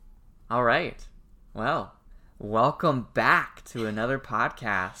All right. Well, welcome back to another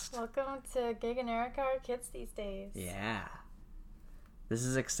podcast. Welcome to Gig and Erica are kids these days. Yeah. This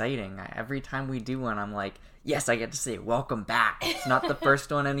is exciting. Every time we do one, I'm like, yes, I get to say welcome back. It's not the first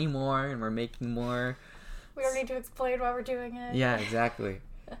one anymore, and we're making more. We don't need to explain why we're doing it. Yeah, exactly.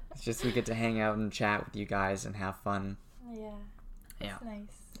 It's just we get to hang out and chat with you guys and have fun. Yeah. It's nice.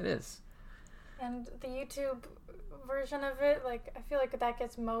 It is. And the YouTube version of it, like, I feel like that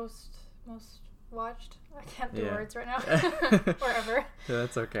gets most watched. I can't do words right now. Or ever. Yeah,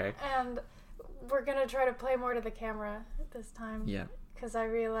 that's okay. And we're going to try to play more to the camera this time. Yeah. Because I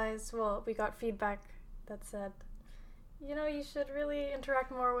realized, we got feedback that said, you should really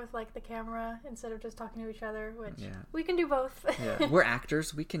interact more with, like, the camera instead of just talking to each other, which we can do both. Yeah. We're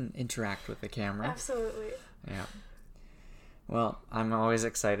actors. We can interact with the camera. Absolutely. Yeah. Well, I'm always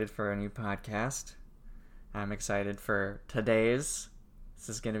excited for a new podcast. I'm excited for today's. This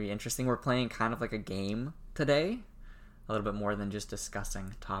is going to be interesting. We're playing kind of like a game today. A little bit more than just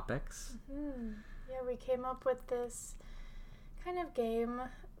discussing topics. Mm-hmm. Yeah, we came up with this kind of game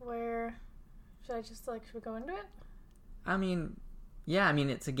where... Should we go into it?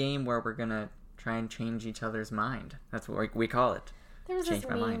 It's a game where we're going to try and change each other's mind. That's what we call it. There was Change this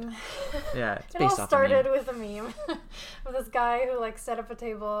my meme. mind. Yeah, it's it based all off a meme. started with a meme of this guy who, like, set up a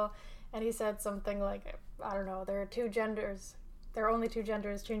table and he said something like, I don't know, there are two genders. There are only two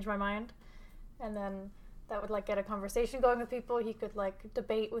genders, change my mind. And then that would, like, get a conversation going with people. He could, like,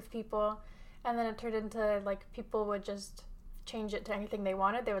 debate with people. And then it turned into, like, people would just change it to anything they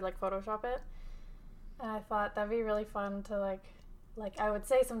wanted. They would, like, Photoshop it. And I thought that'd be really fun to, like I would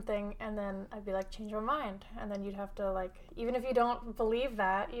say something and then I'd be like, change my mind. And then you'd have to, like, even if you don't believe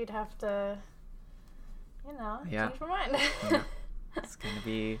that, you'd have to, change my mind. Yeah. It's going to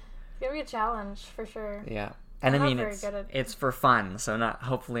be a challenge for sure. Yeah. And I'm not it's for fun, so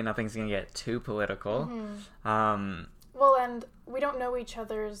hopefully nothing's going to get too political. Mm-hmm. And we don't know each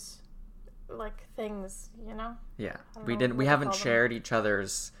other's, like, things, Yeah. We haven't shared each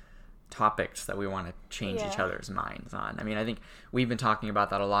other's topics that we want to change each other's minds on. I think we've been talking about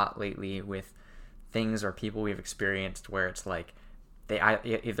that a lot lately with things or people we've experienced where it's like they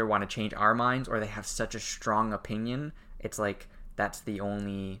either want to change our minds or they have such a strong opinion. It's like that's the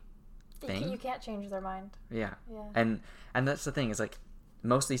only thing. You can't change their mind. Yeah. And that's the thing is, like,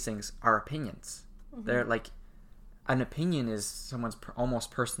 most of these things are opinions. Mm-hmm. They're like, an opinion is someone's almost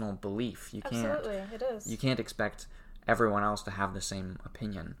personal belief. Absolutely, it is. You can't expect everyone else to have the same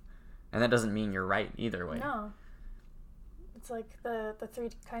opinion. And that doesn't mean you're right either way. No. It's like the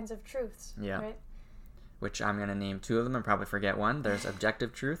three kinds of truths, right? Which I'm going to name two of them and probably forget one. There's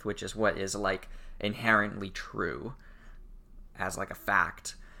objective truth, which is what is, like, inherently true as, like, a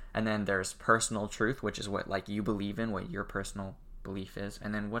fact. And then there's personal truth, which is what, like, you believe in, what your personal belief is.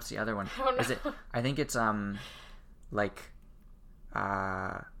 And then what's the other one? I don't know. I think it's, I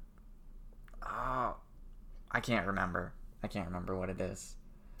can't remember. I can't remember what it is.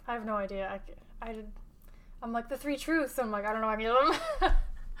 I have no idea. I'm like, the three truths. I'm like, I don't know any of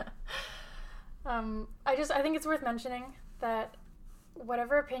them. I think it's worth mentioning that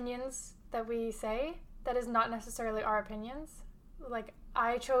whatever opinions that we say, that is not necessarily our opinions. Like,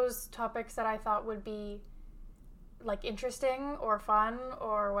 I chose topics that I thought would be, like, interesting or fun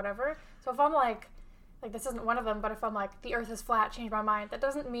or whatever. So if I'm like this isn't one of them, but if I'm like, the earth is flat, change my mind, that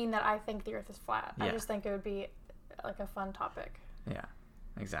doesn't mean that I think the earth is flat. Yeah. I just think it would be, like, a fun topic. Yeah.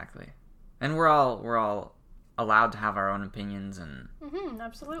 Exactly. And we're all allowed to have our own opinions and... Mm-hmm,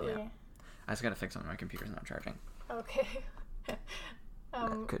 absolutely. Yeah. I just gotta fix something. My computer's not charging. Okay.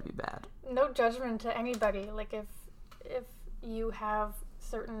 That could be bad. No judgment to anybody. Like, if you have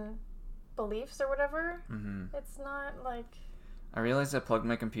certain beliefs or whatever, it's not, like... I realized I plugged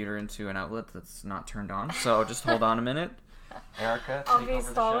my computer into an outlet that's not turned on, so just hold on a minute. Erica, I'll be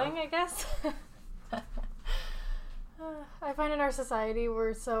stalling, I guess. I find in our society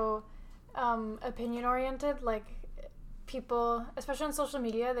we're so opinion-oriented. Like, people, especially on social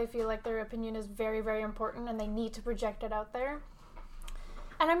media, they feel like their opinion is very, very important and they need to project it out there.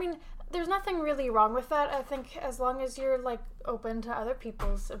 And there's nothing really wrong with that. I think as long as you're, like, open to other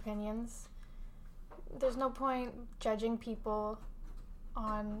people's opinions, there's no point judging people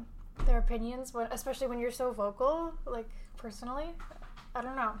on their opinions, especially when you're so vocal, like, personally. I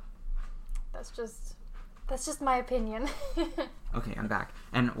don't know. That's just my opinion. Okay, I'm back.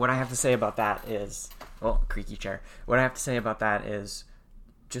 And what I have to say about that is... Well, creaky chair. What I have to say about that is,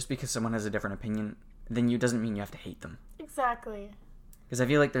 just because someone has a different opinion, then doesn't mean you have to hate them. Exactly. Because I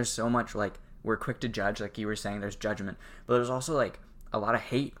feel like there's so much, like, we're quick to judge, like you were saying, there's judgment. But there's also, like, a lot of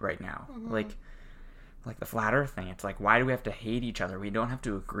hate right now. Mm-hmm. Like, like the flat earth thing. It's like, why do we have to hate each other? We don't have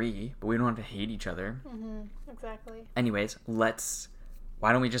to agree, but we don't have to hate each other. Exactly. Anyways,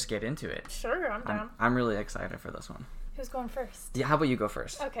 why don't we just get into it? Sure, I'm down. I'm really excited for this one. Who's going first? Yeah, how about you go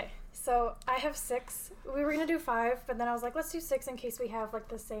first? Okay, so I have 6. We were going to do 5, but then I was like, let's do 6 in case we have like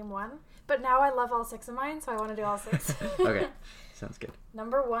the same one. But now I love all 6 of mine, so I want to do all 6. Okay, sounds good.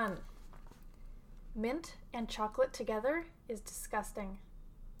 Number 1. Mint and chocolate together is disgusting.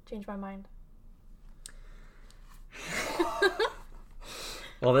 Change my mind.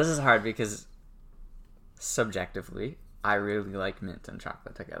 Well, this is hard because subjectively, I really like mint and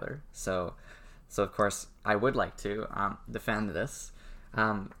chocolate together. So of course, I would like to defend this.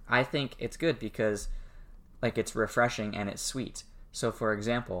 I think it's good because, like, it's refreshing and it's sweet. So, for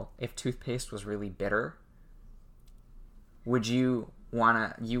example, if toothpaste was really bitter, you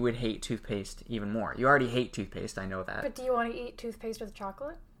would hate toothpaste even more. You already hate toothpaste, I know that. But do you want to eat toothpaste with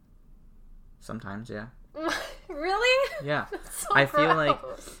chocolate? Sometimes, yeah. Really? Yeah. So I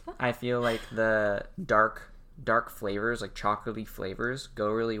feel like the dark flavors, like chocolatey flavors, go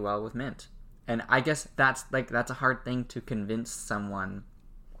really well with mint. And I guess that's a hard thing to convince someone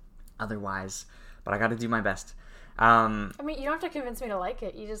otherwise, but I got to do my best. I mean, you don't have to convince me to like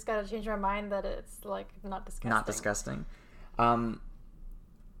it. You just got to change my mind that it's like not disgusting. Not disgusting.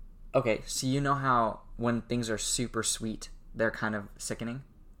 Okay, so you know how when things are super sweet, they're kind of sickening?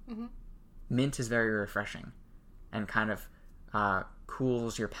 Mm-hmm. Mint is very refreshing and kind of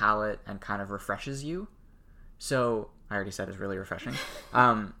cools your palate and kind of refreshes you. So, I already said it's really refreshing.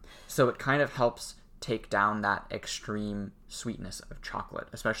 So it kind of helps take down that extreme sweetness of chocolate,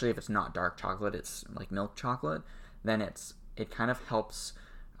 especially if it's not dark chocolate, it's like milk chocolate. Then it kind of helps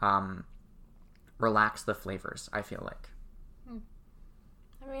relax the flavors, I feel like.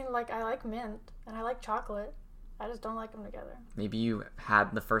 I mean, like, I like mint and I like chocolate. I just don't like them together. Maybe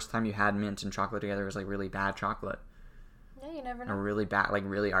the first time you had mint and chocolate together was like really bad chocolate. Yeah, you never know. A really bad, like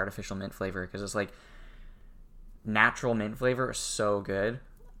really artificial mint flavor, because it's like natural mint flavor is so good.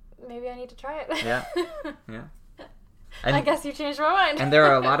 Maybe I need to try it. Yeah. Yeah. And, I guess you changed my mind. And there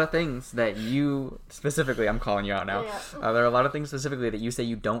are a lot of things that you specifically, I'm calling you out now. Yeah. There are a lot of things specifically that you say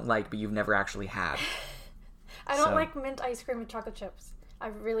you don't like, but you've never actually had. I don't like mint ice cream with chocolate chips. I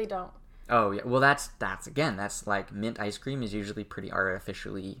really don't. Oh yeah, well that's like mint ice cream is usually pretty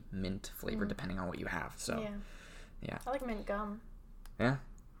artificially mint flavored depending on what you have. So yeah. I like mint gum. Yeah.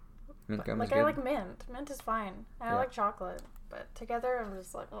 Mint gum is good. I like mint. Mint is fine. And I like chocolate, but together I'm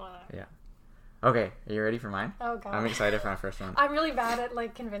just like, ugh. Yeah. Okay, are you ready for mine? Oh god. I'm excited for my first one. I'm really bad at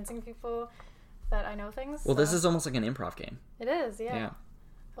like convincing people that I know things. Well, this is almost like an improv game. It is, yeah.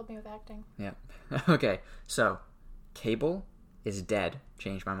 Help me with acting. Yeah. Okay, so Cable is dead.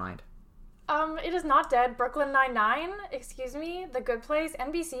 Changed my mind. It is not dead. Brooklyn Nine-Nine, excuse me, The Good Place,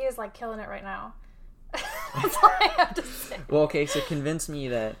 NBC is like killing it right now. That's all I have to say. Well, okay, so convince me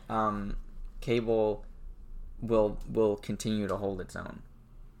that Cable will continue to hold its own.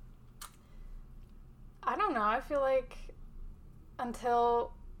 I don't know. I feel like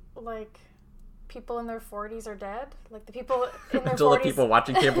until like people in their 40s are dead, like the people in their until 40s... the people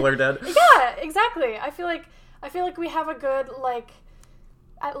watching Cable are dead. Yeah, exactly. I feel like we have a good like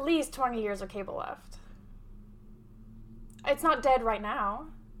at least 20 years of Cable left. It's not dead right now.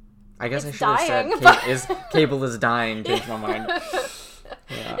 I guess it's I should dying, have said Cable is dying. Changed my mind.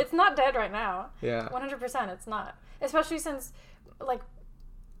 Yeah. It's not dead right now. Yeah. 100% it's not. Especially since like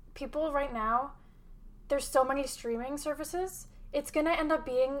people right now, there's so many streaming services. It's going to end up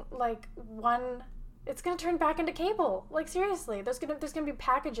being like it's going to turn back into cable. Like seriously, there's going to be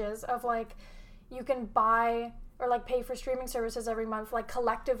packages of like you can buy or like pay for streaming services every month like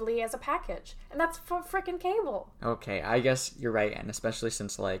collectively as a package. And that's for freaking cable. Okay, I guess you're right, and especially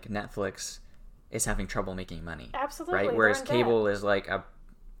since like Netflix is having trouble making money. Absolutely. Right? Whereas cable is like a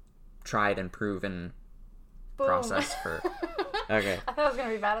tried and proven process for Okay. I thought I was going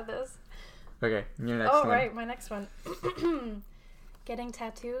to be bad at this. Okay, your next one. Oh, right, my next one. Getting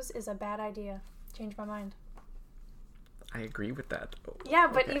tattoos is a bad idea. Change my mind. I agree with that. Yeah,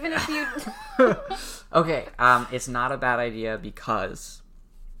 but okay. Even if you... Okay, it's not a bad idea because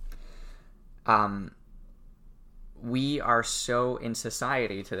we are so in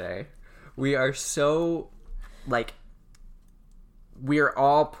society today. We are so, like, we are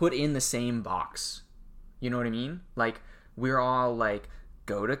all put in the same box. You know what I mean? Like, we're all like,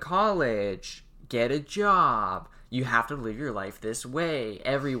 go to college, get a job, you have to live your life this way.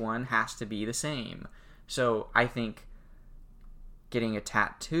 Everyone has to be the same. So I think getting a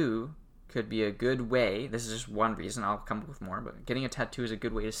tattoo could be a good way. This is just one reason. I'll come up with more, but getting a tattoo is a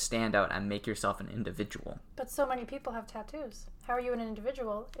good way to stand out and make yourself an individual. But so many people have tattoos. How are you an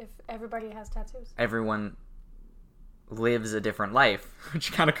individual if everybody has tattoos? Everyone lives a different life,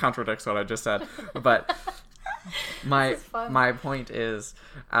 which kind of contradicts what I just said. But my point is,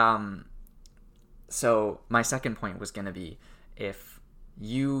 so my second point was going to be, if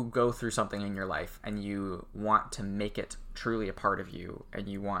you go through something in your life and you want to make it truly a part of you and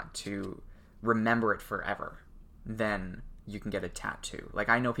you want to remember it forever, then you can get a tattoo. Like,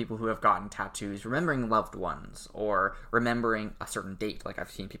 I know people who have gotten tattoos remembering loved ones or remembering a certain date. Like,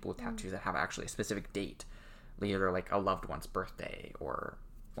 I've seen people with tattoos that have actually a specific date, either like a loved one's birthday or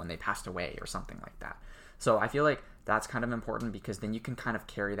when they passed away or something like that. So I feel like that's kind of important, because then you can kind of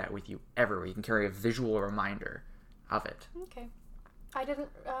carry that with you everywhere. You can carry a visual reminder of it. Okay. I didn't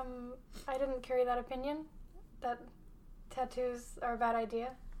carry that opinion that tattoos are a bad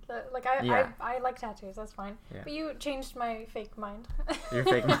idea. I like tattoos, that's fine. Yeah. But you changed my fake mind. Your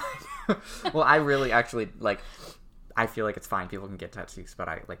fake mind? Well, I really actually, I feel like it's fine. People can get tattoos, but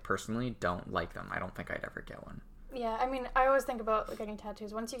I, personally don't like them. I don't think I'd ever get one. Yeah, I mean, I always think about getting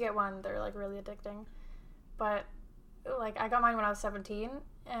tattoos. Once you get one, they're, really addicting. But, I got mine when I was 17,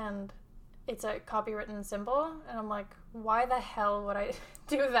 and it's a copywritten symbol, and I'm like, why the hell would I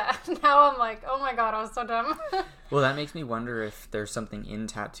do that? Now I'm like, oh my god, I was so dumb. Well, that makes me wonder if there's something in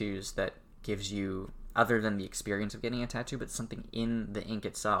tattoos that gives you, other than the experience of getting a tattoo, but something in the ink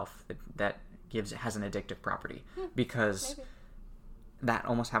itself that has an addictive property. Because maybe. That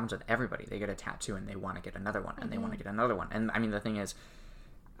almost happens with everybody. They get a tattoo and they want to get another one, and they want to get another one. And I mean, the thing is,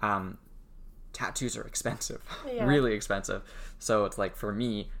 tattoos are expensive, really expensive. So it's like, for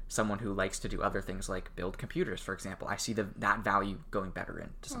me, someone who likes to do other things like build computers, for example, I see that value going better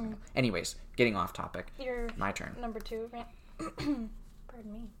into something. Anyways, getting off topic. My turn. Number 2, right? Pardon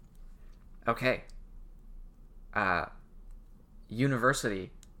me. Okay. University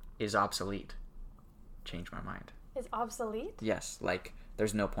is obsolete. Change my mind. Is obsolete? Yes,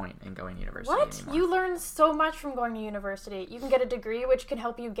 there's no point in going to university anymore. You learn so much from going to university. You can get a degree which can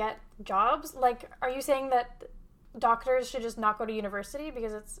help you get jobs. Are you saying that doctors should just not go to university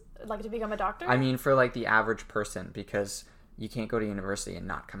because it's to become a doctor? I mean, for the average person, because you can't go to university and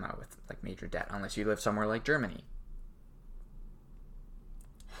not come out with major debt unless you live somewhere like Germany.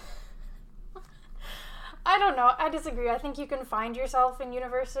 I don't know. I disagree. I think you can find yourself in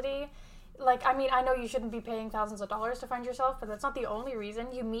university. I know you shouldn't be paying thousands of dollars to find yourself, but that's not the only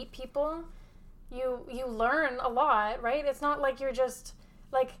reason. You meet people, you learn a lot, right? It's not like you're just,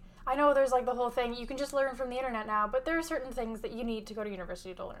 I know there's the whole thing, you can just learn from the internet now, but there are certain things that you need to go to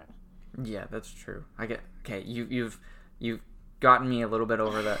university to learn. Yeah, that's true. Okay, you've gotten me a little bit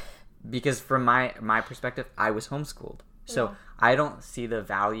over the, because from my perspective, I was homeschooled. So I don't see the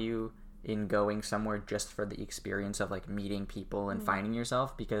value in going somewhere just for the experience of meeting people and finding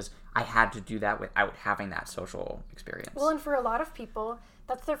yourself, because I had to do that without having that social experience. Well, and for a lot of people,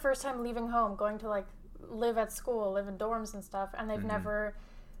 that's their first time leaving home, going to live at school, live in dorms and stuff, and they've never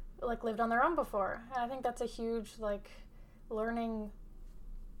lived on their own before. And I think that's a huge learning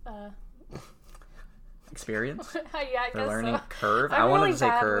experience. Yeah, I guess the learning so. Curve. I wanted really to say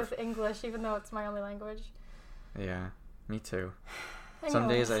bad curve with English, even though it's my only language. Yeah, me too. Anyways. Some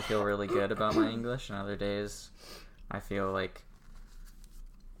days I feel really good about my English, and other days I feel like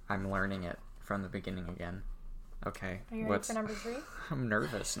I'm learning it from the beginning again. Okay. Are you ready for number 3? I'm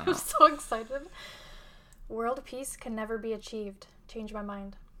nervous now. I'm so excited. World peace can never be achieved. Change my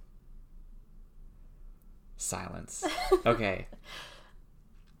mind. Silence. Okay.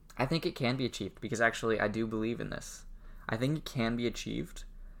 I think it can be achieved, because actually I do believe in this. I think it can be achieved.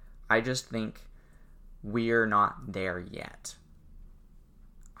 I just think we're not there yet.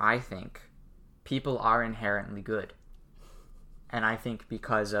 I think people are inherently good. And I think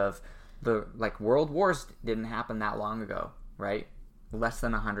because of the, world wars didn't happen that long ago, right? Less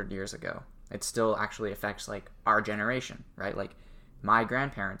than 100 years ago. It still actually affects, our generation, right? My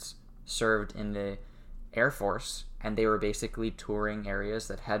grandparents served in the Air Force, and they were basically touring areas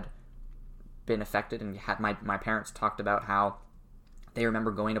that had been affected, and had my parents talked about how they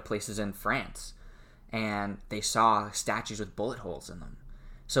remember going to places in France, and they saw statues with bullet holes in them.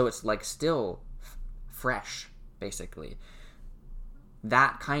 So it's still fresh, basically.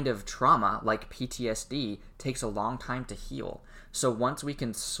 That kind of trauma, like PTSD, takes a long time to heal. So once we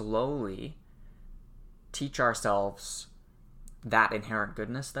can slowly teach ourselves that inherent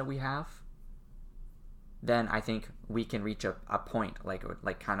goodness that we have, then I think we can reach a point,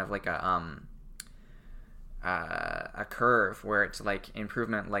 kind of a curve where it's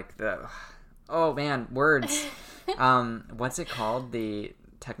improvement, oh man, words. What's it called?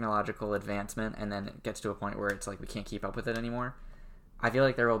 technological advancement and then it gets to a point where it's like we can't keep up with it anymore, I feel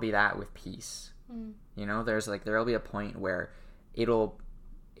like there will be that with peace. You know, there's like there will be a point where it'll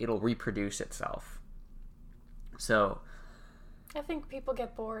reproduce itself. So I think people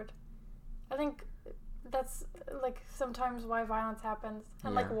get bored. I think that's like sometimes why violence happens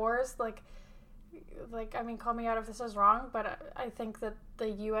and like wars, like I mean, call me out if this is wrong, but I think that the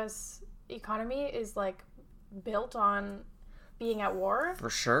U.S. economy is like built on being at war. For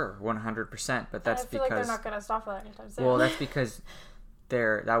sure, 100%. But that's because I feel like they're not going to stop that anytime soon. Well, that's because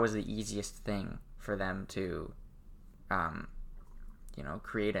that was the easiest thing for them to, you know,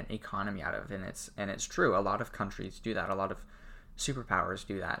 create an economy out of, and it's true. A lot of countries do that. A lot of superpowers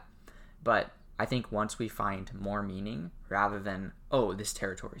do that. But I think once we find more meaning, rather than this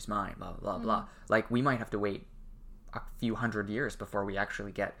territory's mine, blah blah blah, like we might have to wait a few hundred years before we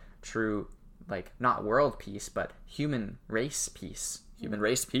actually get true, like not world peace, but human race peace. Human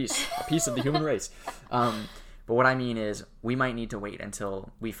race peace, a piece of the human race. But what I mean is, we might need to wait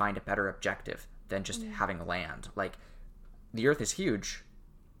until we find a better objective than just having land. Like, the Earth is huge.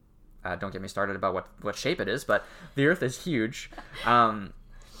 Don't get me started about what shape it is, but the Earth is huge.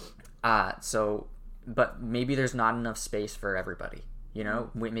 But maybe there's not enough space for everybody. You know,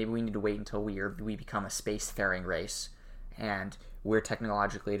 maybe we need to wait until we become a spacefaring race, and we're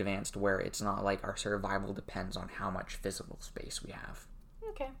technologically advanced, where it's not like our survival depends on how much physical space we have.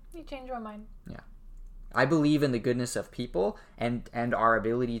 Okay, you changed my mind. Yeah. I believe in the goodness of people and our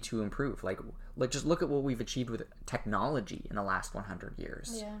ability to improve. Like just look at what we've achieved with technology in the last 100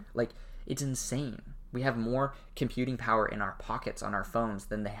 years. Yeah. Like, it's insane. We have more computing power in our pockets on our phones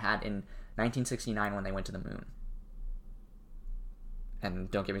than they had in 1969 when they went to the moon. And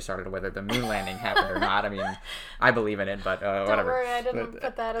don't get me started on whether the moon landing happened or not. I mean, I believe in it, but whatever. Don't worry, I didn't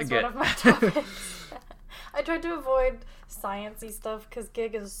put that as one of my topics. I tried to avoid sciencey stuff because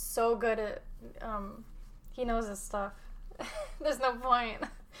Gig is so good at... he knows his stuff. There's no point.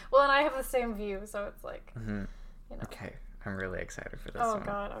 Well, and I have the same view, so it's like, you know. Okay, I'm really excited for this one. one. Oh,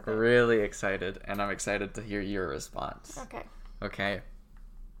 God, okay. Really excited, and I'm excited to hear your response. Okay.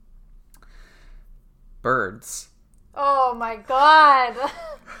 Birds. Oh, my God.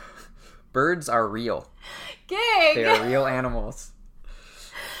 Birds are real. Gig! They are real animals.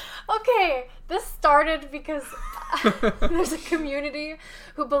 Okay, this started because there's a community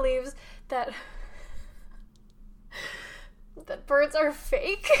who believes that birds are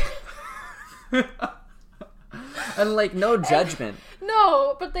fake. And like, no judgment.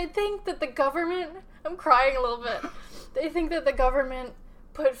 No, but they think that the government, I'm crying a little bit. They think that the government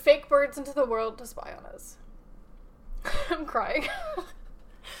put fake birds into the world to spy on us. I'm crying.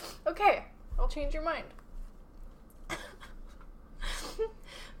 Okay, I'll change your mind.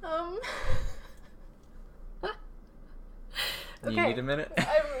 You need a minute?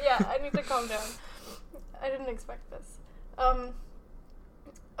 I need to calm down. I didn't expect this.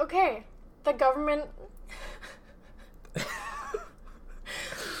 Okay, the government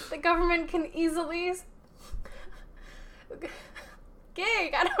can easily...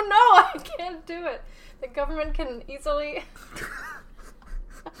 Gig, I don't know, I can't do it. The government can easily...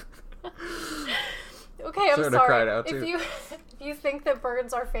 Okay, I'm sort sorry. of cried out too. If you think that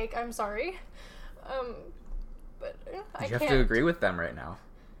birds are fake, I'm sorry. But I You have can't. to agree with them right now.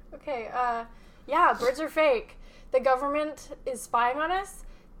 Okay, yeah, birds are fake. The government is spying on us.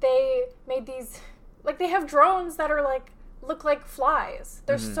 They made these, like, they have drones that are like, look like flies.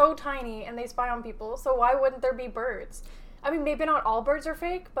 They're so tiny and they spy on people, so why wouldn't there be birds? I mean, maybe not all birds are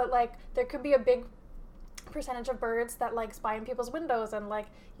fake, but like, there could be a big percentage of birds that like spy in people's windows and like,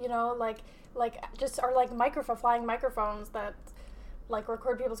 you know, like just are like flying microphones that like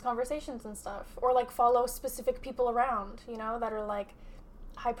record people's conversations and stuff, or like follow specific people around, you know, that are like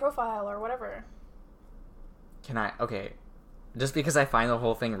high profile or whatever. Okay, just because I find the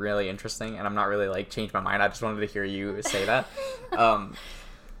whole thing really interesting and I'm not really like changed my mind, I just wanted to hear you say that.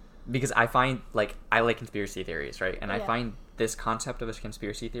 Because I find I like conspiracy theories, right? And I find this concept of a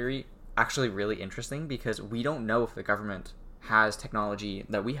conspiracy theory actually really interesting because we don't know if the government has technology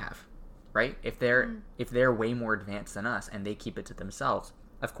that we have, right? If they're way more advanced than us and they keep it to themselves,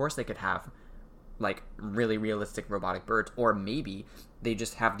 of course they could have like really realistic robotic birds, or maybe they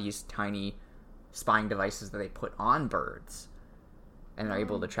just have these tiny spying devices that they put on birds and are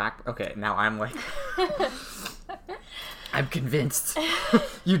able to track. Okay, now I'm like I'm convinced.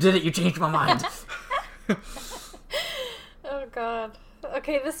 You did it. You changed my mind. Oh, God.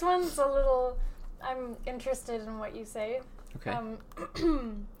 Okay, this one's a little... I'm interested in what you say. Okay.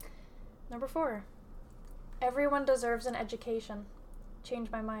 Number 4. Everyone deserves an education.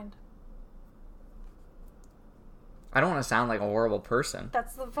 Change my mind. I don't want to sound like a horrible person.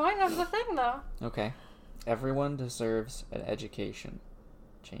 That's the point of the thing, though. Okay. Everyone deserves an education.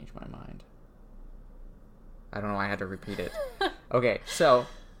 Change my mind. I don't know why I had to repeat it. Okay, so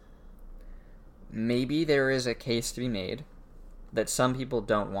maybe there is a case to be made that some people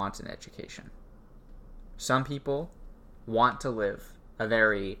don't want an education. Some people want to live a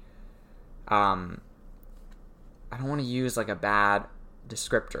very, I don't want to use like a bad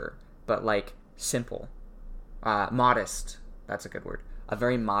descriptor, but like simple, modest, that's a good word, a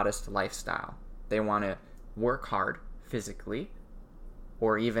very modest lifestyle. They want to work hard physically,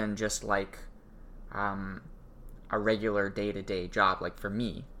 or even just like a regular day-to-day job. Like for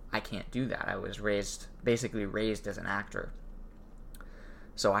me, I can't do that. I was basically raised as an actor.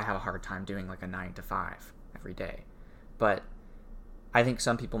 So I have a hard time doing like a 9 to 5 every day. But I think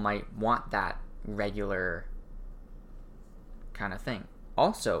some people might want that regular kind of thing.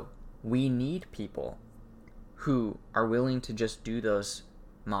 Also, we need people who are willing to just do those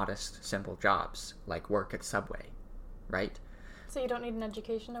modest, simple jobs, like work at Subway, right? So you don't need an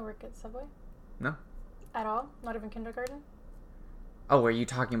education to work at Subway? No. At all? Not even kindergarten? Oh, are you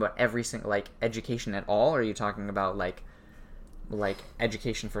talking about every single, like, education at all, or are you talking about, like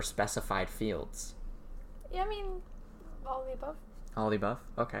education for specified fields? Yeah, I mean, all of the above. All of the above?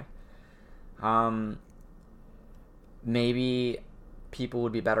 Okay. Maybe people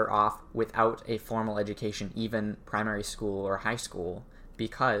would be better off without a formal education, even primary school or high school,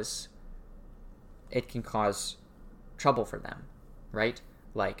 because it can cause trouble for them, right?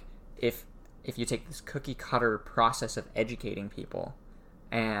 Like, if you take this cookie cutter process of educating people,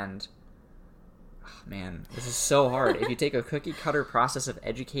 and oh man, this is so hard. If you take a cookie cutter process of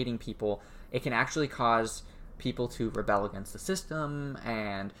educating people, it can actually cause people to rebel against the system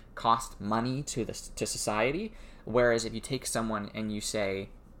and cost money to society. Whereas if you take someone and you say,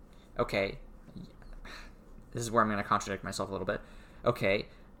 okay, this is where I'm going to contradict myself a little bit. Okay,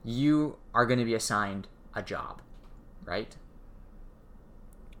 you are going to be assigned a job, right?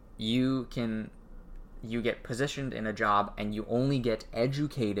 You get positioned in a job and you only get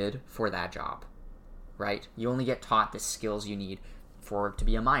educated for that job, right? You only get taught the skills you need to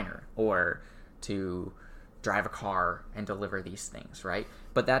be a miner or to drive a car and deliver these things, right?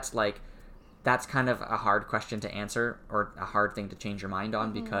 But that's kind of a hard question to answer, or a hard thing to change your mind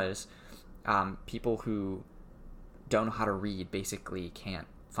on, because people who don't know how to read basically can't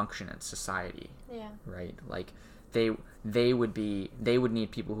function in society. Yeah. Right? Like they would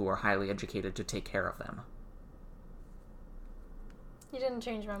need people who are highly educated to take care of them. You didn't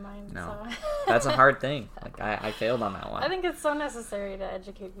change my mind. No. So. That's a hard thing. Like I failed on that one. I think it's so necessary to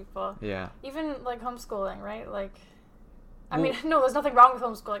educate people. Yeah. Even like homeschooling, right? Like I mean, no, there's nothing wrong with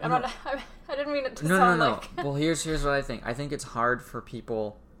homeschooling. I didn't mean it to sound like... Well, here's what I think. I think it's hard for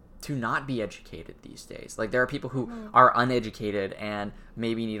people to not be educated these days. Like, there are people who are uneducated and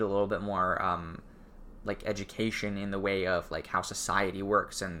maybe need a little bit more, like, education in the way of, like, how society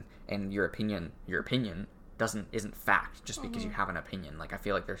works, and your opinion isn't fact just because you have an opinion. Like, I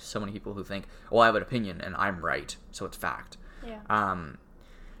feel like there's so many people who think, well, I have an opinion and I'm right, so it's fact. Yeah.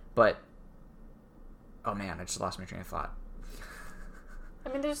 But, oh man, I just lost my train of thought. I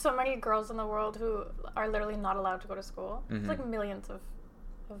mean, there's so many girls in the world who are literally not allowed to go to school. There's like millions of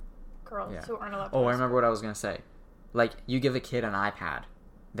girls who aren't allowed to go to school. I remember what I was going to say. Like, you give a kid an iPad,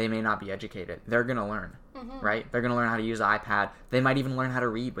 they may not be educated. They're going to learn, right? They're going to learn how to use the iPad. They might even learn how to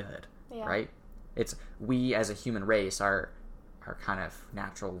read with it, right? We as a human race are kind of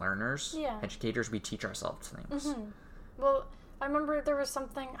natural learners, educators. We teach ourselves things. Well, I remember there was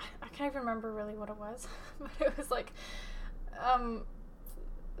something, I can't even remember really what it was, but it was like,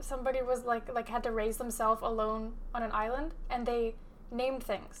 somebody was like had to raise themselves alone on an island, and they named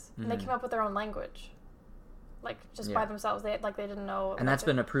things, and they came up with their own language, like just by themselves. They didn't know. And that's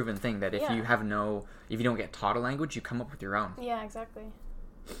been a proven thing, that if you don't get taught a language, you come up with your own. Yeah, exactly.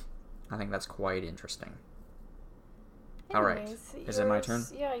 I think that's quite interesting. Anyways, all right, is it my turn?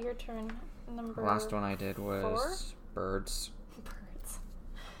 Yeah, your turn. The last one I did was 4? Birds. Birds.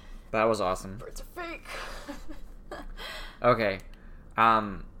 That was awesome. Birds are fake. Okay.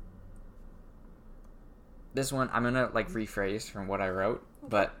 This one I'm gonna rephrase from what I wrote,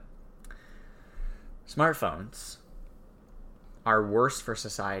 but smartphones are worse for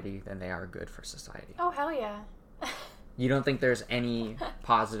society than they are good for society. Oh, hell yeah. You don't think there's any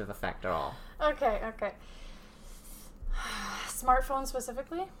positive effect at all? Okay. Smartphones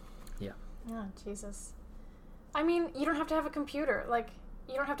specifically? Yeah. Oh, Jesus. I mean, you don't have to have a computer.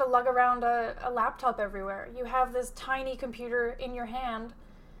 You don't have to lug around a laptop everywhere. You have this tiny computer in your hand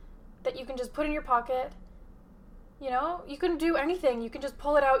that you can just put in your pocket. You know, you can do anything. You can just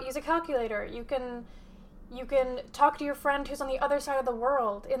pull it out, use a calculator. You can You can talk to your friend who's on the other side of the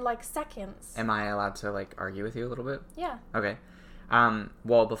world in like seconds. Am I allowed to like argue with you a little bit? Yeah. Okay.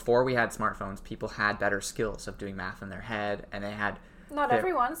 Well, before we had smartphones, people had better skills of doing math in their head, and they had. Not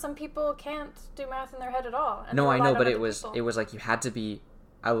everyone. Some people can't do math in their head at all. No, I know, but it was like you had to be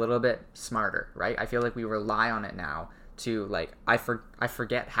a little bit smarter, right? I feel like we rely on it now to like I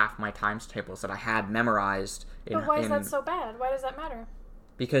forget half my times tables that I had memorized. But why is that so bad? Why does that matter?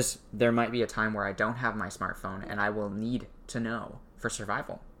 Because there might be a time where I don't have my smartphone and I will need to know for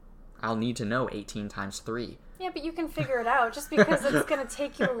survival. I'll need to know 18 times 3. Yeah, but you can figure it out just because it's going to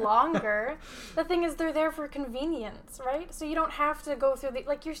take you longer. The thing is, they're there for convenience, right? So you don't have to go through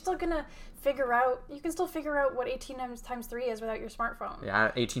like, you're still going to figure out, you can still figure out what 18 times 3 is without your smartphone.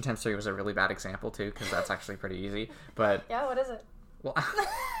 Yeah, 18 times 3 was a really bad example, too, because that's actually pretty easy. But yeah, what is it? Well,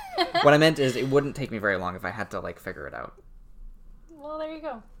 what I meant is it wouldn't take me very long if I had to, like, figure it out. Well, there you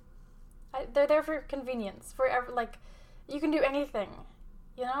go. They're there for convenience. Like, you can do anything.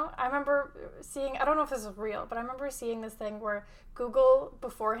 You know, I remember seeing, I don't know if this is real, but I remember seeing this thing where Google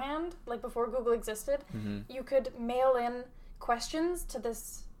beforehand, like before Google existed, you could mail in questions to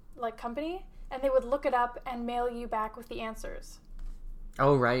this like company and they would look it up and mail you back with the answers.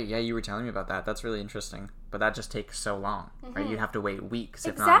 Oh, right. Yeah, you were telling me about that. That's really interesting. But that just takes so long, right? You'd have to wait weeks,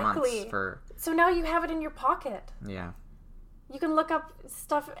 if not months for... So now you have it in your pocket. Yeah. You can look up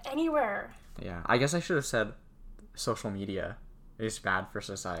stuff anywhere. Yeah. I guess I should have said social media is bad for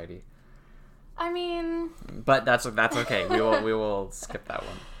society. I mean... But that's okay. We will skip that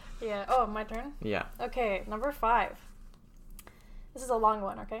one. Yeah. Oh, my turn? Yeah. Okay, number 5. This is a long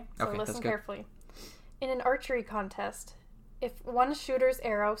one, okay? So listen carefully. In an archery contest, if one shooter's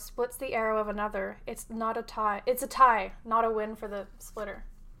arrow splits the arrow of another, it's not a tie. It's a tie, not a win for the splitter.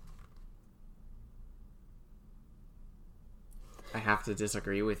 I have to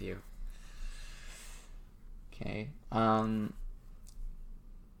disagree with you. Okay.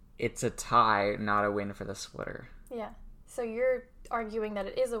 It's a tie, not a win for the splitter. Yeah. So you're arguing that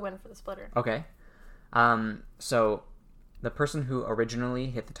it is a win for the splitter. Okay. So the person who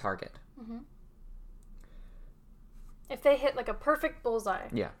originally hit the target. If they hit like a perfect bullseye.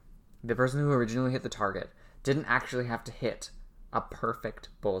 Yeah. The person who originally hit the target didn't actually have to hit a perfect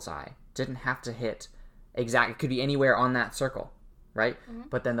bullseye. Didn't have to hit exact. It could be anywhere on that circle, right?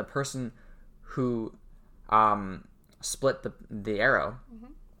 But then the person who split the arrow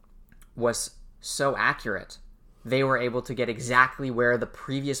was so accurate, they were able to get exactly where the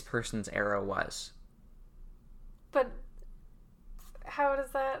previous person's arrow was. But how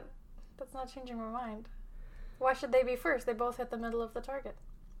does that... That's not changing my mind. Why should they be first? They both hit the middle of the target.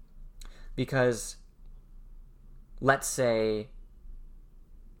 Because, let's say...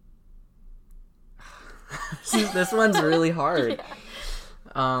 This one's really hard.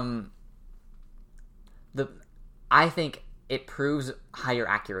 Yeah. I think it proves higher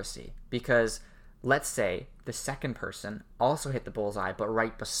accuracy because let's say the second person also hit the bullseye but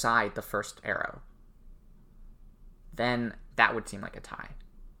right beside the first arrow. Then that would seem like a tie.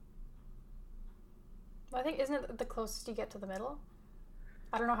 Well, I think isn't it the closest you get to the middle?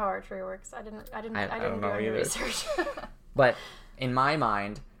 I don't know how archery works. I didn't do any research. But in my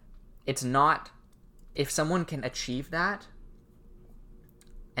mind, it's not if someone can achieve that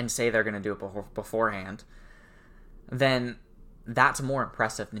and say they're going to do it beforehand, then that's more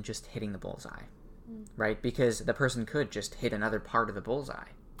impressive than just hitting the bullseye, right? Because the person could just hit another part of the bullseye.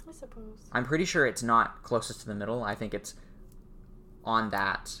 I suppose. I'm pretty sure it's not closest to the middle. I think it's on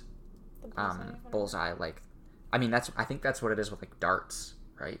that bullseye. Like, I mean, I think that's what it is with like darts,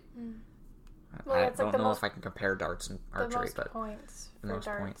 right? Well, I don't know if I can compare darts and archery, but points the most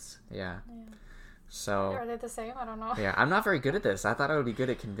darts. Points, yeah. So are they the same? I don't know. Yeah, I'm not very good at this. I thought I would be good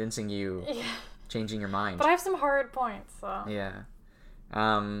at convincing you, changing your mind. But I have some hard points, so. Yeah.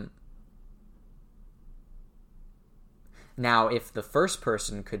 Now, if the first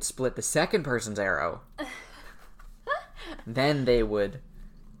person could split the second person's arrow, then they would...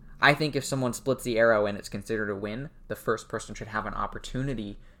 I think if someone splits the arrow and it's considered a win, the first person should have an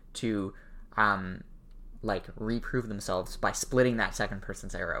opportunity to, reprove themselves by splitting that second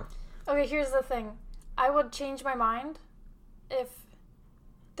person's arrow. Okay, here's the thing. I would change my mind if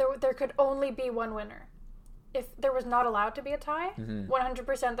there could only be one winner. If there was not allowed to be a tie,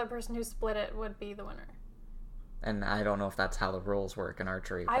 100% the person who split it would be the winner. And I don't know if that's how the rules work in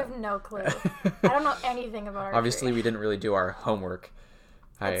archery. I have no clue. I don't know anything about archery. Obviously, we didn't really do our homework.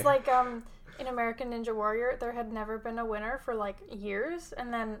 It's like in American Ninja Warrior, there had never been a winner for like years,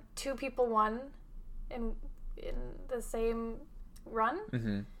 and then 2 people won in the same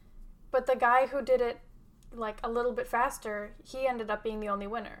run. But the guy who did it like a little bit faster, he ended up being the only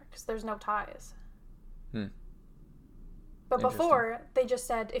winner because there's no ties. But before, they just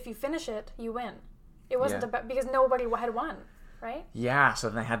said, if you finish it, you win. It wasn't about, because nobody had won, right? Yeah, so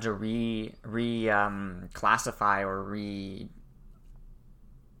they had to classify or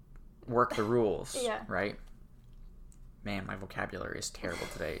work the rules, right? Man, my vocabulary is terrible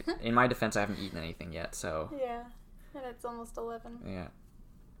today. In my defense, I haven't eaten anything yet, so... Yeah, and it's almost 11. Yeah.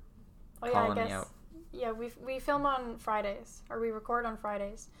 Oh, yeah, I guess. Yeah, we film on Fridays, or we record on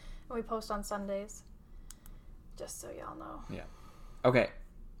Fridays, and we post on Sundays. Just so y'all know. Yeah. Okay.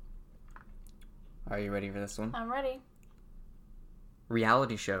 Are you ready for this one? I'm ready.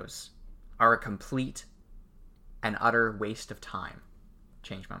 Reality shows are a complete and utter waste of time.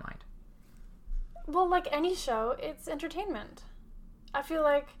 Change my mind. Well, like any show, it's entertainment. I feel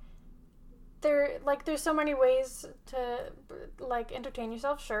like there's so many ways to like entertain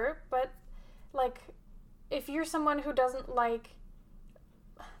yourself, sure, but like if you're someone who doesn't like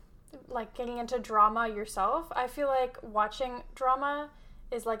getting into drama yourself, I feel like watching drama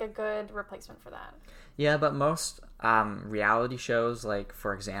is like a good replacement for that. Yeah, but most reality shows, like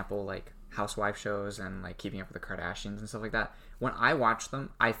for example, like housewife shows and like Keeping Up with the Kardashians and stuff like that, when I watch them,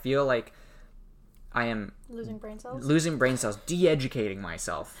 I feel like I am losing brain cells, de-educating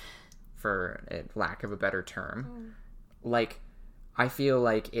myself, for lack of a better term. Like, I feel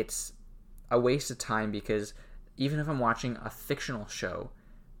like it's a waste of time because even if I'm watching a fictional show,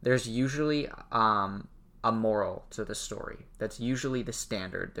 there's usually a moral to the story. That's usually the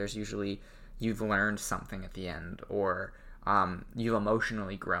standard. There's usually you've learned something at the end, or you've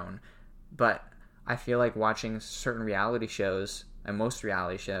emotionally grown. But I feel like watching certain reality shows, and most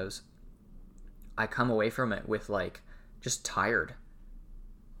reality shows, I come away from it with like just tired.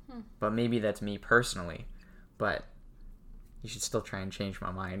 But maybe that's me personally. But you should still try and change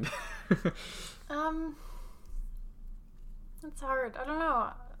my mind. It's hard. I don't know.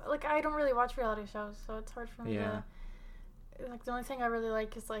 Like, I don't really watch reality shows, so it's hard for me to... Like, the only thing I really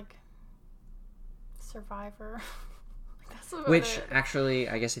like is, like, Survivor. That's about Which, it. actually,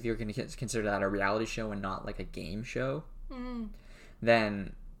 I guess if you're going to consider that a reality show and not, like, a game show,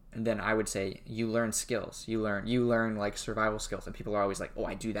 then I would say you learn skills. You learn, like, survival skills, and people are always like, oh,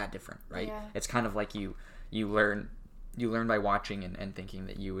 I do that different, right? Yeah. It's kind of like you learn by watching and thinking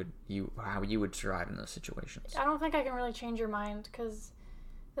that how you would survive in those situations. I don't think I can really change your mind, because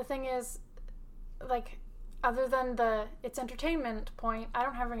the thing is, like, other than it's entertainment point, I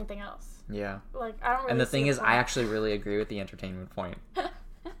don't have anything else. Yeah. Like, I don't really And the thing is, point. I actually really agree with the entertainment point.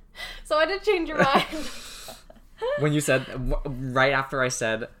 So I did change your mind. When you said, right after I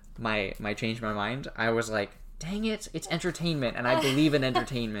said my change my mind, I was like, dang it, it's entertainment, and I believe in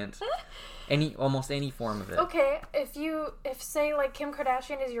entertainment. Almost any form of it. Okay, if say like Kim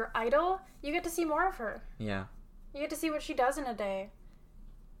Kardashian is your idol, you get to see more of her. Yeah. You get to see what she does in a day.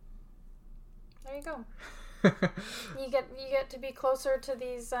 There you go. You get to be closer to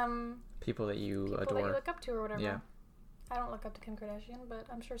these people that you adore, that you look up to or whatever. Yeah. I don't look up to Kim Kardashian, but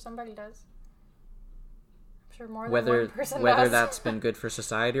I'm sure somebody does. I'm sure more than one person does. Whether that's been good for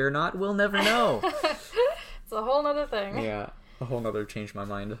society or not, we'll never know. It's a whole nother thing. Yeah, a whole nother change my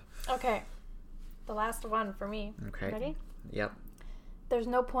mind. Okay. The last one for me. Okay. Ready? Yep. There's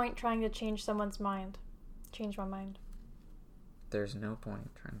no point trying to change someone's mind. Change my mind. There's no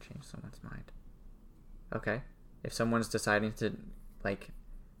point trying to change someone's mind. Okay. If someone's deciding to, like,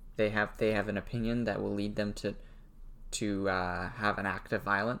 they have an opinion that will lead them to have an act of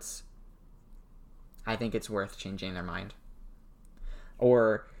violence, I think it's worth changing their mind.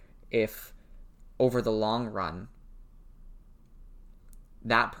 Or if over the long run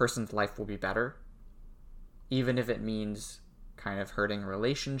that person's life will be better, even if it means kind of hurting a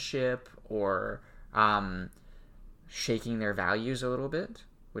relationship or shaking their values a little bit,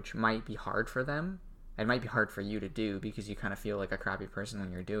 which might be hard for them. It might be hard for you to do because you kind of feel like a crappy person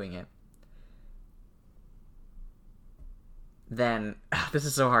when you're doing it. Then, this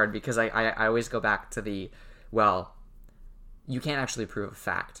is so hard because I always go back to you can't actually prove a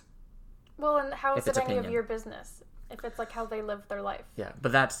fact. Well, and how is it any opinion. of your business? If it's like how they live their life. Yeah,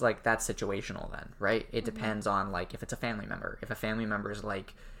 but that's situational then, right? It depends on like if it's a family member. If a family member is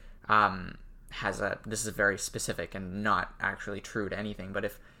like this is very specific and not actually true to anything, but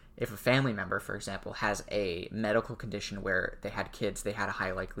if a family member, for example, has a medical condition where they had kids, they had a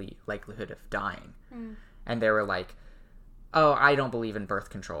high likelihood of dying, and they were like, oh, I don't believe in birth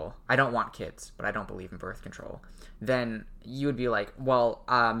control. I don't want kids, but I don't believe in birth control. Then you would be like, well,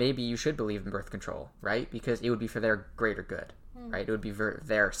 maybe you should believe in birth control, right? Because it would be for their greater good, right? It would be for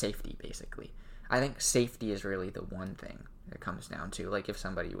their safety, basically. I think safety is really the one thing it comes down to. Like, if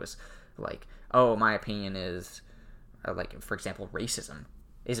somebody was like, oh, my opinion is, like, for example, racism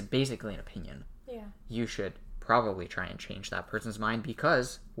is basically an opinion. Yeah. You should probably try and change that person's mind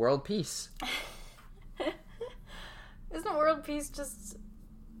because world peace. Isn't world peace just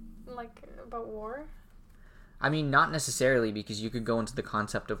like about war? I mean, not necessarily, because you could go into the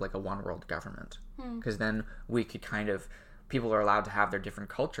concept of like a one world government. Because then we could kind of, people are allowed to have their different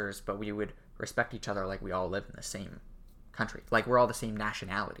cultures, but we would respect each other like we all live in the same country. Like we're all the same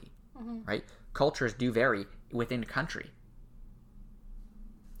nationality, right? Cultures do vary within country.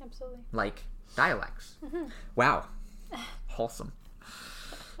 Absolutely. Like dialects. Wow. Wholesome.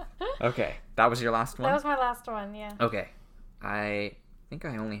 Okay, that was your last one? That was my last one, yeah. Okay. I think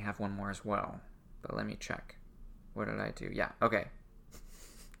I only have one more as well, but let me check. What did I do? Yeah, okay.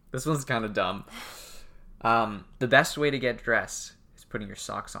 This one's kind of dumb. The best way to get dressed is putting your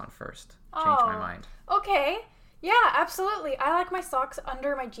socks on first. Change my mind. Okay. Yeah, absolutely. I like my socks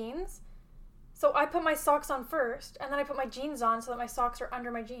under my jeans. So I put my socks on first, and then I put my jeans on so that my socks are under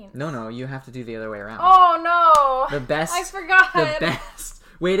my jeans. No, you have to do the other way around. Oh, no. The best... I forgot. The best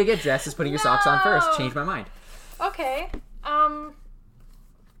way to get dressed is putting your socks on first. Change my mind. Okay.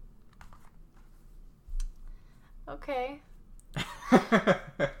 Okay.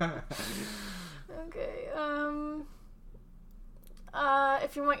 Okay.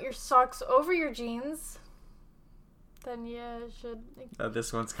 If you want your socks over your jeans, then you should...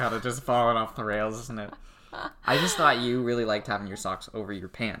 This one's kind of just falling off the rails, isn't it? I just thought you really liked having your socks over your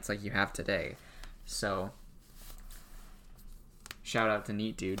pants like you have today. So, shout out to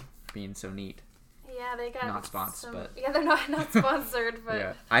Neat Dude for being so neat. Yeah, they got not sponsored, but yeah, they're not sponsored, but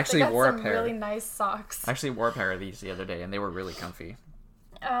yeah. I actually wore a pair. Really nice socks. I actually wore a pair of these the other day, and they were really comfy.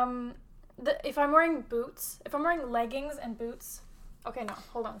 If I'm wearing boots, if I'm wearing leggings and boots, okay, no,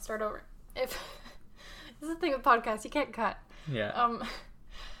 hold on, start over. If this is the thing with podcasts, you can't cut. Yeah.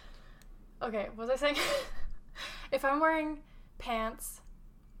 Okay, what was I saying? If I'm wearing pants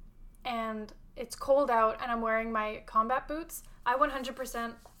and it's cold out and I'm wearing my combat boots, I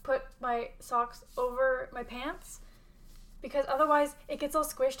 100% put my socks over my pants, because otherwise it gets all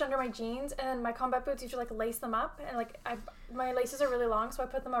squished under my jeans, and then my combat boots, you should like lace them up, and like my laces are really long, so I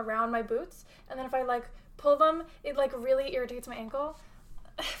put them around my boots, and then if I like pull them, it like really irritates my ankle.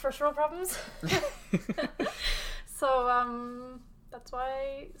 First world problems. So that's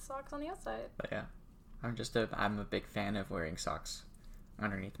why socks on the outside. But yeah, I'm a big fan of wearing socks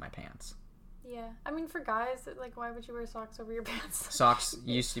underneath my pants. Yeah, I mean, for guys, like, why would you wear socks over your pants? Socks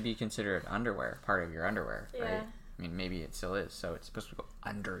used to be considered underwear, part of your underwear, right? Yeah. I mean, maybe it still is, so it's supposed to go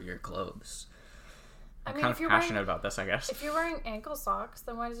under your clothes. I'm mean, kind of passionate about this, I guess. If you're wearing ankle socks,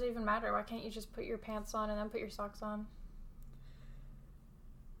 then why does it even matter? Why can't you just put your pants on and then put your socks on?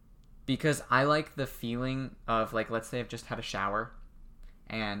 Because I like the feeling of, like, let's say I've just had a shower,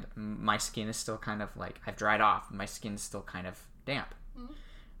 and my skin is still kind of, like, I've dried off, my skin's still kind of damp. Mm-hmm.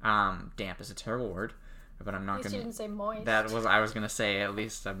 Damp is a terrible word, but I'm not going to... You didn't say moist. I was going to say, at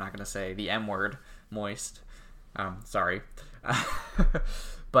least I'm not going to say the M word, moist. Sorry.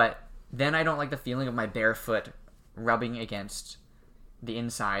 But then I don't like the feeling of my bare foot rubbing against the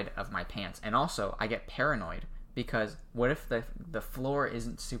inside of my pants. And also, I get paranoid, because what if the floor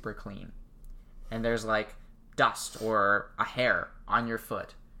isn't super clean, and there's like dust or a hair on your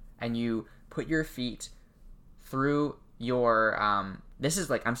foot, and you put your feet through your... This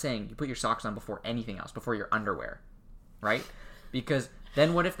is like, I'm saying, you put your socks on before anything else, before your underwear, right? Because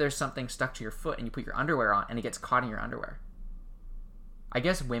then what if there's something stuck to your foot and you put your underwear on and it gets caught in your underwear? I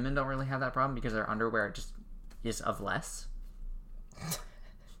guess women don't really have that problem because their underwear just is of less.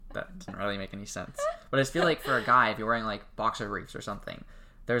 That doesn't really make any sense. But I just feel like for a guy, if you're wearing like boxer briefs or something,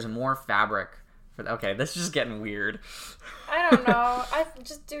 there's more fabric for... Okay, this is just getting weird. I don't know.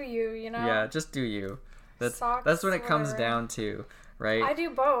 Just do you, you know? Yeah, just do you. That's what it comes down to. Right? I do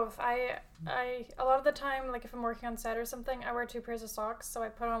both. I a lot of the time, like if I'm working on set or something, I wear 2 pairs of socks. So I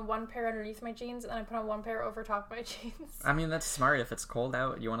put on 1 pair underneath my jeans, and then I put on 1 pair over top my jeans. I mean, that's smart. If it's cold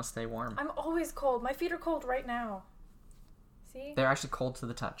out, you want to stay warm. I'm always cold. My feet are cold right now. See? They're actually cold to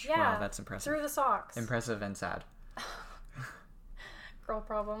the touch. Yeah. Wow, that's impressive. Through the socks. Impressive and sad. Girl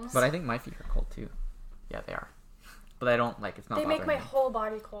problems. But I think my feet are cold too. Yeah, they are. But I don't like, it's not bothering me. They make my whole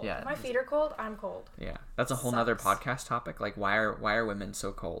body cold. Yeah, if my feet are cold, I'm cold. Yeah. That's a whole nother podcast topic. Like, why are women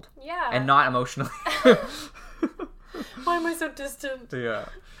so cold? Yeah. And not emotionally. Why am I so distant? Yeah.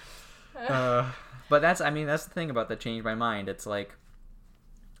 But that's the thing about the change my mind. It's like,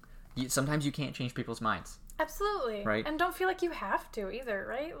 sometimes you can't change people's minds. Absolutely. Right? And don't feel like you have to either,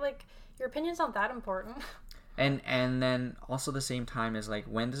 right? Like, your opinion's not that important. And then also the same time is like,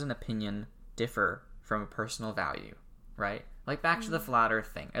 when does an opinion differ from a personal value? Right? Like, back to the flat earth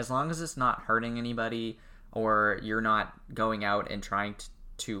thing. As long as it's not hurting anybody, or you're not going out and trying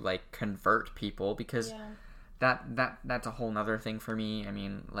to like convert people, because that's a whole nother thing for me. I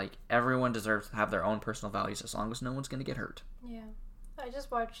mean, like, everyone deserves to have their own personal values as long as no one's going to get hurt. Yeah. I just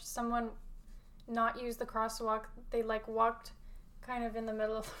watched someone not use the crosswalk. They like walked kind of in the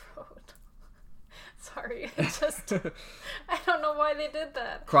middle of the road. Sorry, I don't know why they did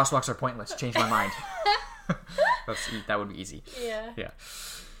that. Crosswalks are pointless. Change my mind. That would be easy. Yeah.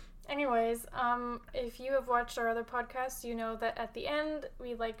 Anyways, if you have watched our other podcasts, you know that at the end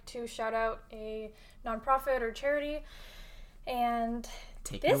we like to shout out a nonprofit or charity. And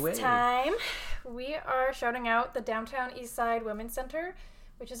this time we are shouting out the Downtown Eastside Women's Center,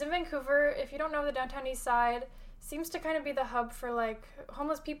 which is in Vancouver. If you don't know, the Downtown Eastside seems to kind of be the hub for like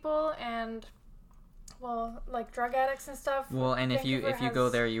homeless people and, well, like drug addicts and stuff. Well, and if you go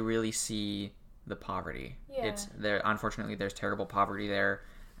there, you really see the poverty. Yeah. It's there. Unfortunately, there's terrible poverty there,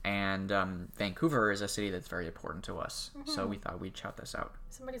 and Vancouver is a city that's very important to us. So we thought we'd shout this out.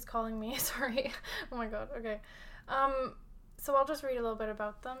 Somebody's calling me. Sorry. Oh my god. Okay. So I'll just read a little bit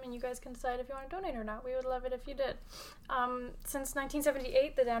about them, and you guys can decide if you want to donate or not. We would love it if you did. Since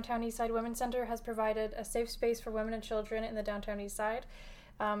 1978, the Downtown Eastside Women's Center has provided a safe space for women and children in the Downtown Eastside.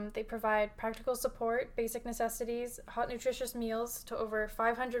 They provide practical support, basic necessities, hot, nutritious meals to over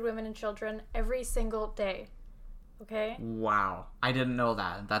 500 women and children every single day. Okay? Wow. I didn't know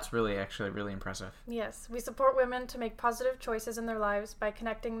that. That's actually really impressive. Yes. We support women to make positive choices in their lives by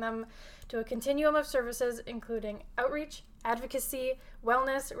connecting them to a continuum of services, including outreach, advocacy,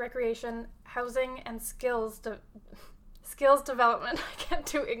 wellness, recreation, housing, and skills development. I can't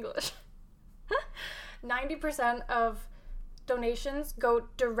do English. 90% of donations go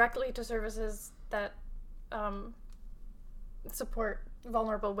directly to services that support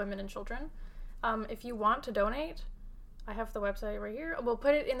vulnerable women and children. If you want to donate, I have the website right here. We'll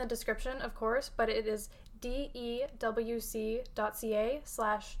put it in the description, of course, but it is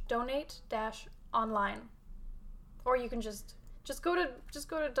dewc.ca/donate-online. Or you can just go to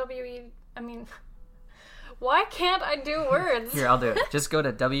WE. I mean, why can't I do words? Here, I'll do it. Just go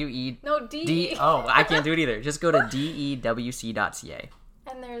to WE. No, D. Oh, I can't do it either. Just go to dewc.ca.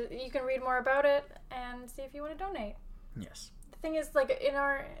 And there you can read more about it and see if you want to donate. Yes. The thing is, like, in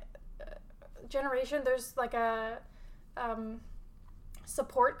our generation, there's like a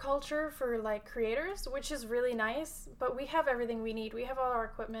support culture for like creators, which is really nice, but we have everything we need. We have all our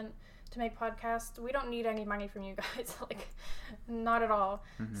equipment to make podcasts. We don't need any money from you guys, like, not at all.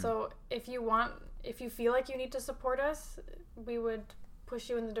 So if you feel like you need to support us, we would push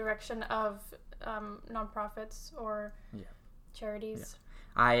you in the direction of nonprofits or charities.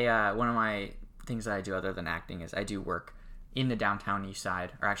 One of my things that I do other than acting is I do work in the Downtown East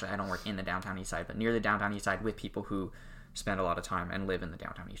Side, or actually I don't work in the Downtown East Side, but near the Downtown East Side with people who spend a lot of time and live in the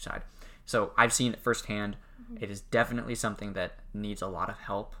Downtown East Side. So I've seen it firsthand. It is definitely something that needs a lot of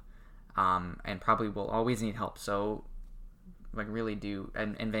help, and probably will always need help. So like really do,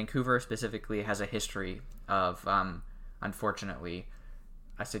 and Vancouver specifically has a history of unfortunately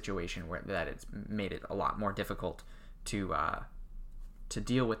a situation where that it's made it a lot more difficult to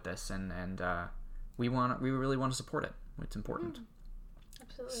deal with this, and we really want to support it. It's important.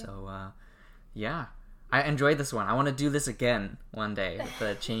 Absolutely. So yeah, I enjoyed this one. I want to do this again one day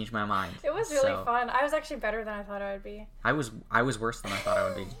to change my mind. It was really fun. I was actually better than I thought I would be. I was worse than I thought I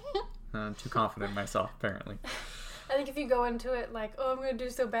would be. I'm too confident in myself, apparently. I think if you go into it like, oh, I'm going to do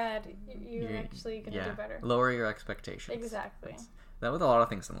so bad, you're actually going to do better. Lower your expectations. Exactly. That with a lot of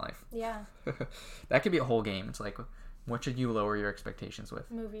things in life. Yeah. That could be a whole game. It's like, what should you lower your expectations with?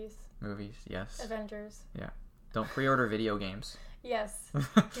 Movies, yes. Avengers. Yeah. Don't pre-order video games. Yes.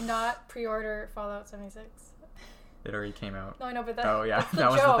 Do not pre-order Fallout 76. It already came out. No, I know, but that, oh, yeah. that's the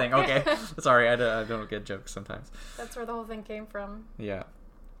that was joke. the thing. Okay. Sorry, I don't get jokes sometimes. That's where the whole thing came from. Yeah.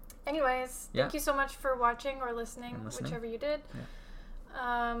 Anyways, thank you so much for watching or listening, whichever you did. Yeah.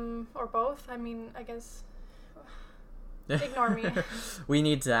 Or both. I mean, I guess. Ignore me. We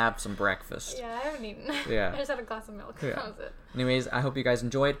need to have some breakfast. Yeah, I haven't eaten. Yeah. I just had a glass of milk. Yeah. That was it. Anyways, I hope you guys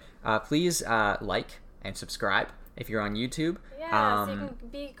enjoyed. Please like and subscribe if you're on YouTube. Yeah, so you can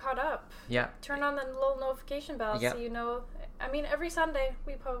be caught up. Yeah. Turn on the little notification bell so you know. I mean, every Sunday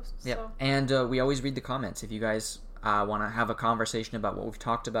we post. Yeah. So. And we always read the comments. If you guys want to have a conversation about what we've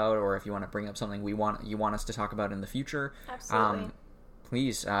talked about, or if you want to bring up something you want us to talk about in the future, absolutely.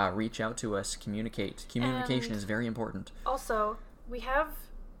 Please reach out to us. Communicate. Communication is very important. Also, we have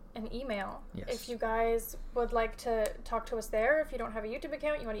an email. Yes. If you guys would like to talk to us there, if you don't have a YouTube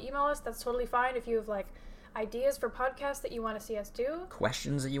account, you want to email us, that's totally fine. If you have like ideas for podcasts that you want to see us do,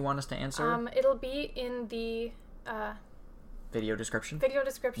 questions that you want us to answer, it'll be in the video description. Video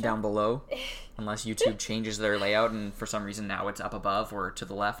description. Down below. Unless YouTube changes their layout and for some reason now it's up above or to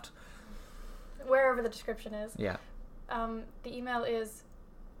the left. Wherever the description is. Yeah. The email is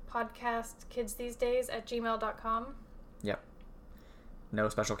podcastkidsthesedays@gmail.com. Yep. No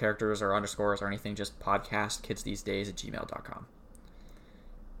special characters or underscores or anything, just podcastkidsthesedays@gmail.com.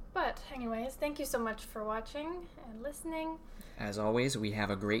 But anyways, thank you so much for watching and listening. As always, we have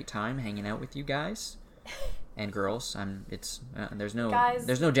a great time hanging out with you guys and girls. There's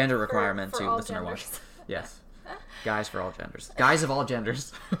no gender requirement to listen or watch. Yes. Guys for all genders. Guys of all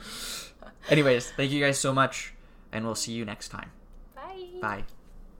genders. Anyways, thank you guys so much, and we'll see you next time. Bye. Bye.